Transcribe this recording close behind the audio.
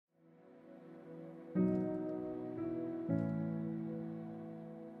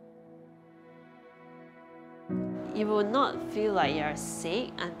you will not feel like you're sick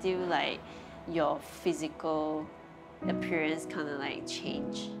until like your physical appearance kind of like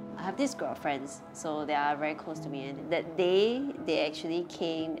change. I have this group of friends, so they are very close to me, and that day they actually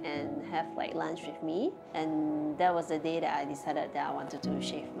came and have like lunch with me, and that was the day that I decided that I wanted to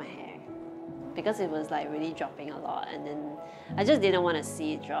shave my hair because it was like really dropping a lot, and then I just didn't want to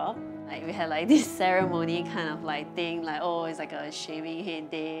see it drop. Like we had like this ceremony kind of like thing, like oh, it's like a shaving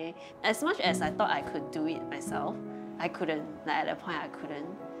head day. As much as I thought I could do it myself, I couldn't. Like at that point, I couldn't.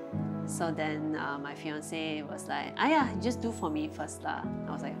 So then my fiance was like, ah yeah, just do for me first lah.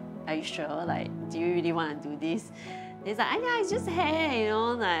 I was like, are you sure? Like, do you really want to do this? He's like, ah yeah, it's just hair, you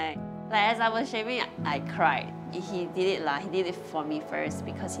know, like as I was shaving, I cried. He did it lah. He did it for me first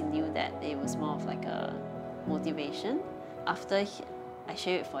because he knew that it was more of like a motivation. After I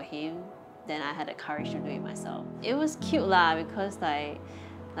shaved it for him, then I had the courage to do it myself. It was cute lah because like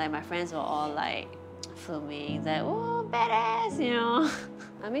my friends were all like filming, like oh badass, you know.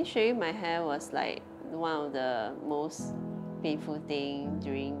 I mean, shaving my hair was like one of the most painful things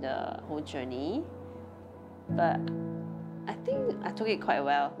during the whole journey, but I think I took it quite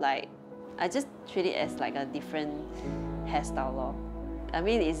well. Like I just treat it as like a different hairstyle lor. I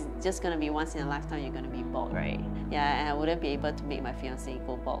mean, it's just gonna be once in a lifetime you're gonna be bald, right? Yeah, and I wouldn't be able to make my fiancé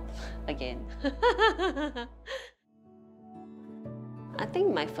go bald again. I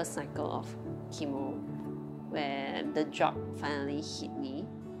think my first cycle of chemo, where the drop finally hit me,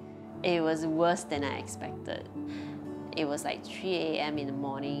 it was worse than I expected. It was like 3 a.m. in the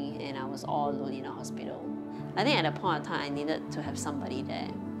morning and I was all alone in the hospital. I think at that point of time I needed to have somebody there.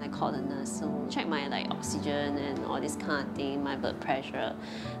 I called the nurse to check my like oxygen and all this kind of thing, my blood pressure.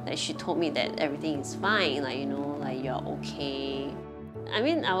 Like she told me that everything is fine, like you know, like you're okay. I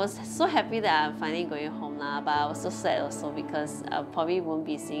mean, I was so happy that I'm finally going home lah, but I was so sad also because I probably won't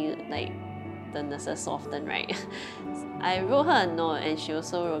be seeing like the nurses so often, right? I wrote her a note and she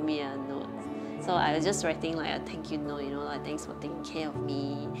also wrote me a note. So I was just writing like a thank you note, you know, like thanks for taking care of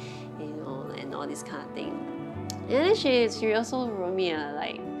me, you know, and all this kind of thing. And then she also wrote me a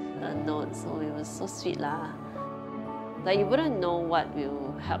note, so it was so sweet lah. Like you wouldn't know what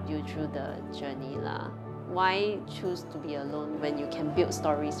will help you through the journey lah. Why choose to be alone when you can build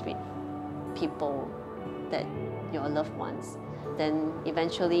stories with people that your loved ones? Then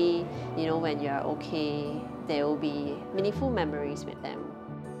eventually, you know, when you're okay, there will be meaningful memories with them.